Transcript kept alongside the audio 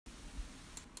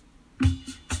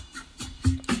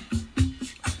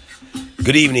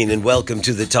Good evening and welcome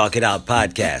to the Talk It Out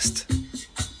podcast.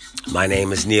 My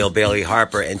name is Neil Bailey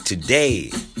Harper, and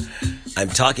today I'm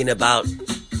talking about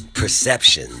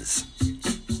perceptions.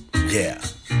 Yeah,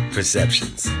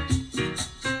 perceptions.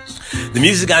 The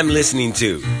music I'm listening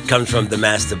to comes from the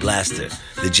Master Blaster,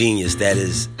 the genius that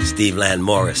is Steve Land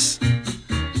Morris,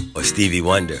 or Stevie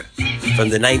Wonder, from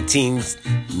the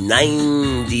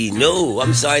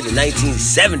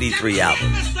 1973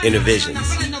 album,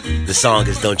 Innervisions. The song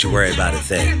is Don't You Worry About a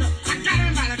Thing.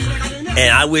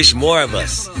 And I wish more of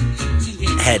us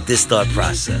had this thought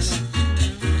process.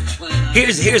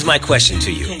 Here's my question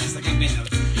to you.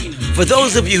 For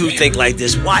those of you who think like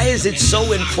this, why is it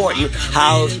so important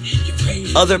how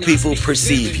other people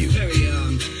perceive you?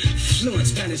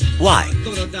 Why?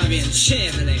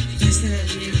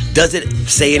 Does it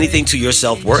say anything to your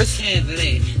self-worth?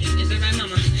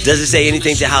 Does it say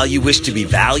anything to how you wish to be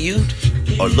valued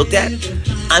or looked at?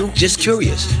 I'm just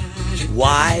curious.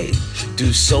 Why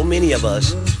do so many of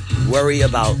us worry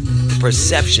about the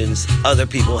perceptions other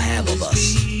people have of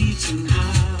us?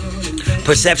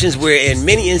 Perceptions where in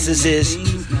many instances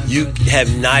you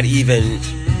have not even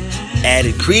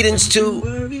added credence to,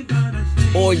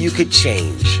 or you could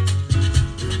change.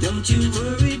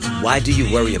 Why do you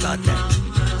worry about that?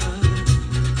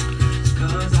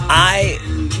 I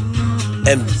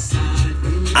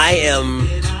am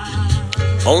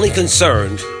only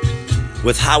concerned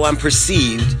with how I'm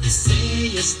perceived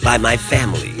by my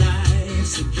family.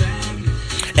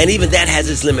 And even that has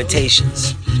its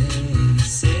limitations.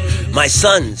 My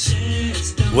sons,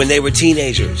 when they were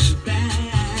teenagers,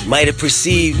 might have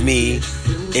perceived me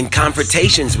in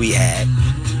confrontations we had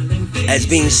as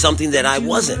being something that I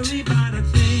wasn't.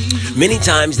 Many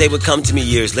times they would come to me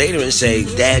years later and say,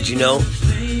 "Dad, you know,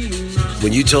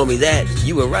 when you told me that,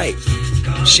 you were right.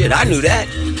 Shit, I knew that.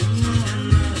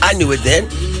 I knew it then.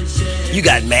 You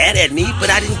got mad at me,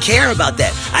 but I didn't care about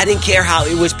that. I didn't care how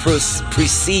it was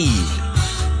perceived.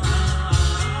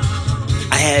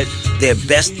 I had their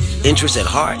best interest at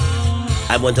heart.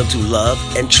 I want them to love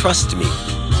and trust me.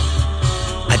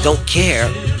 I don't care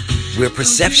where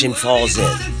perception falls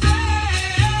in.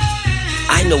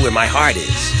 I know where my heart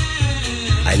is.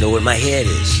 I know where my head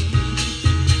is.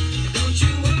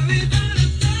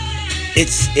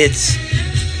 It's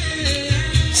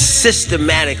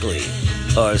systematically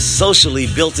or socially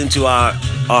built into our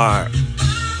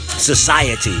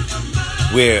society,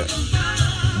 where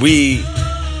we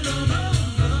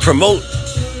promote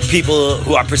people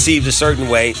who are perceived a certain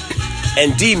way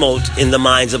and demote in the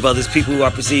minds of others people who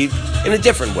are perceived in a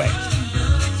different way.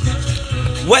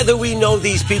 Whether we know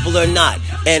these people or not,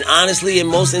 and honestly, in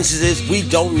most instances, we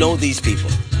don't know these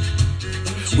people.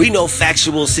 We know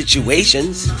factual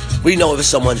situations. We know if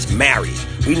someone's married.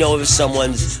 We know if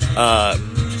someone's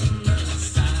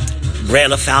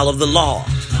ran afoul of the law.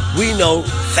 We know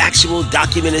factual,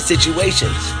 documented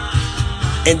situations.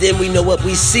 And then we know what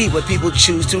we see, what people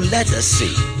choose to let us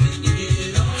see.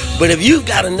 But if you've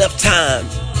got enough time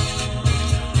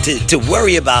to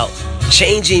worry about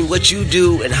changing what you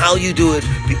do and how you do it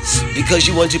because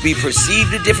you want to be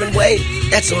perceived a different way,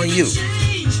 that's on you.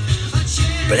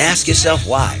 But ask yourself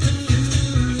why.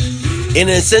 In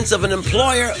a sense of an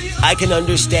employer, I can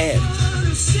understand.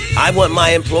 I want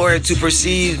my employer to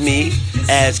perceive me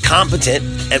as competent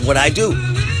at what I do,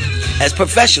 as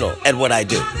professional at what I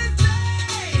do.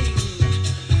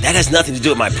 That has nothing to do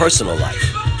with my personal life.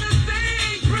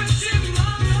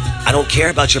 I don't care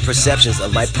about your perceptions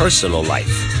of my personal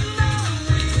life.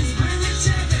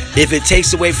 If it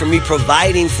takes away from me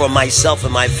providing for myself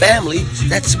and my family,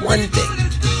 that's one thing.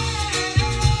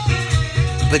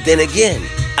 But then again,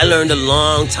 I learned a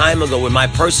long time ago in my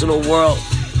personal world,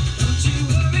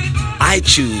 I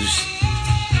choose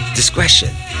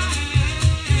discretion.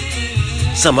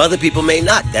 Some other people may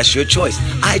not. That's your choice.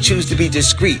 I choose to be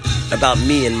discreet about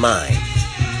me and mine.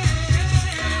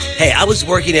 Hey, I was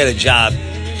working at a job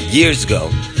years ago,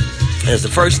 and it was the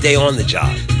first day on the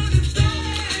job.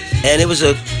 And it was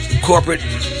a corporate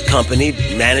company,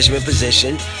 management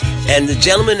position. And the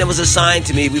gentleman that was assigned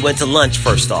to me, we went to lunch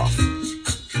first off.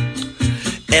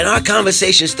 And our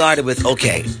conversation started with,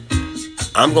 okay,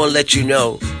 I'm going to let you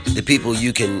know the people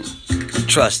you can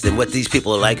trust and what these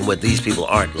people are like and what these people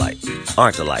aren't alike.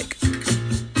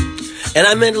 And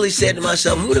I mentally said to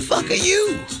myself, who the fuck are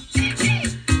you?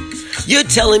 You're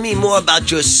telling me more about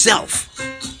yourself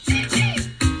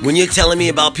when you're telling me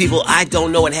about people I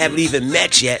don't know and haven't even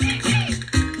met yet.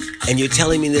 And you're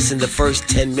telling me this in the first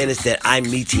 10 minutes that I'm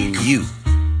meeting you.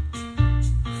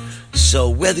 So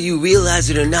whether you realize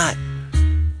it or not,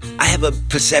 I have a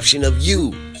perception of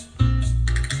you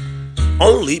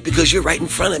only because you're right in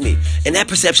front of me. And that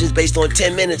perception is based on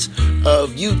 10 minutes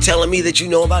of you telling me that you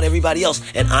know about everybody else.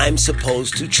 And I'm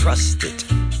supposed to trust it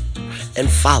and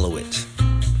follow it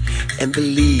and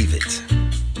believe it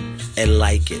and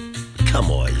like it. Come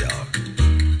on, y'all.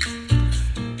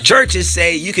 Churches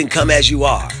say you can come as you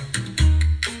are.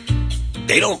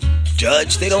 They don't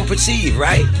judge, they don't perceive,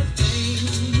 right?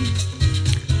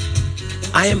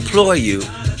 I implore you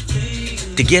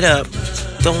to get up,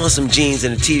 throw on some jeans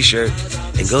and a t-shirt,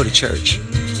 and go to church.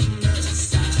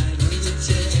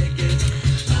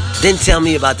 Then tell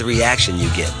me about the reaction you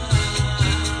get.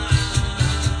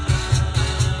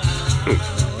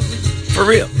 For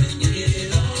real.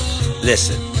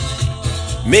 Listen,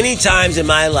 many times in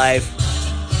my life,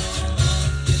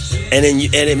 and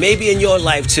it may be in your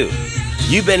life too,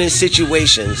 you've been in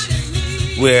situations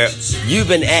where you've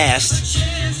been asked,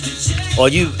 or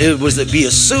it was to be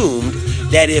assumed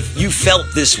that if you felt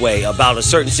this way about a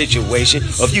certain situation,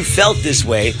 or if you felt this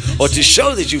way, or to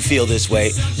show that you feel this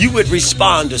way, you would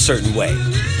respond a certain way,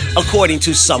 according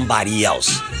to somebody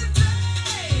else.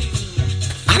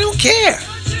 I don't care.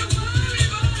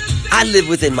 I live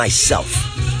within myself.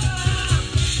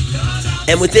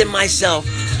 And within myself,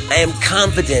 I am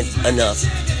confident enough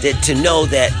to know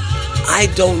that I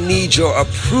don't need your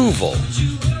approval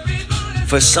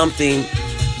for something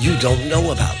you don't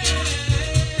know about.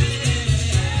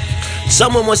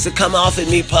 Someone wants to come off at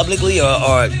me publicly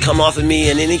or come off at me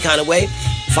in any kind of way,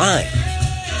 fine.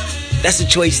 That's a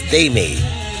choice they made.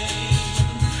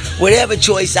 Whatever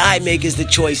choice I make is the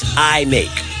choice I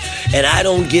make. And I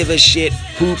don't give a shit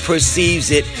who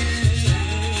perceives it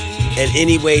in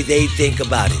any way they think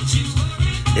about it.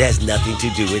 It has nothing to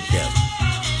do with them.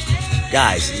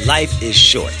 Guys, life is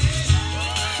short.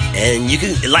 And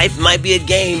life might be a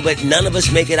game, but none of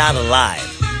us make it out alive.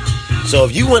 So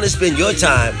if you want to spend your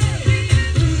time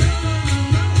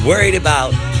worried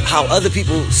about how other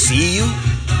people see you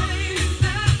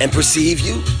and perceive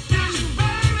you,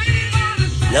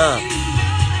 nah.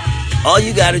 All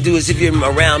you got to do is, if you're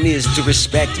around me, is to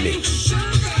respect me.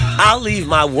 I'll leave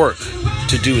my work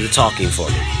to do the talking for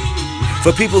me.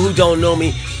 For people who don't know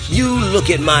me, you look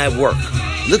at my work.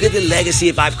 Look at the legacy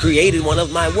if I've created one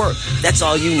of my work. That's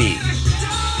all you need.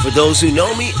 For those who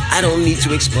know me, I don't need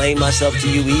to explain myself to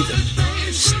you either.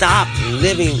 Stop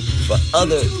living for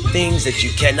other things that you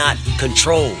cannot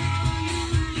control.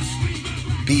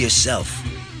 Be yourself.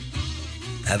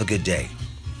 Have a good day.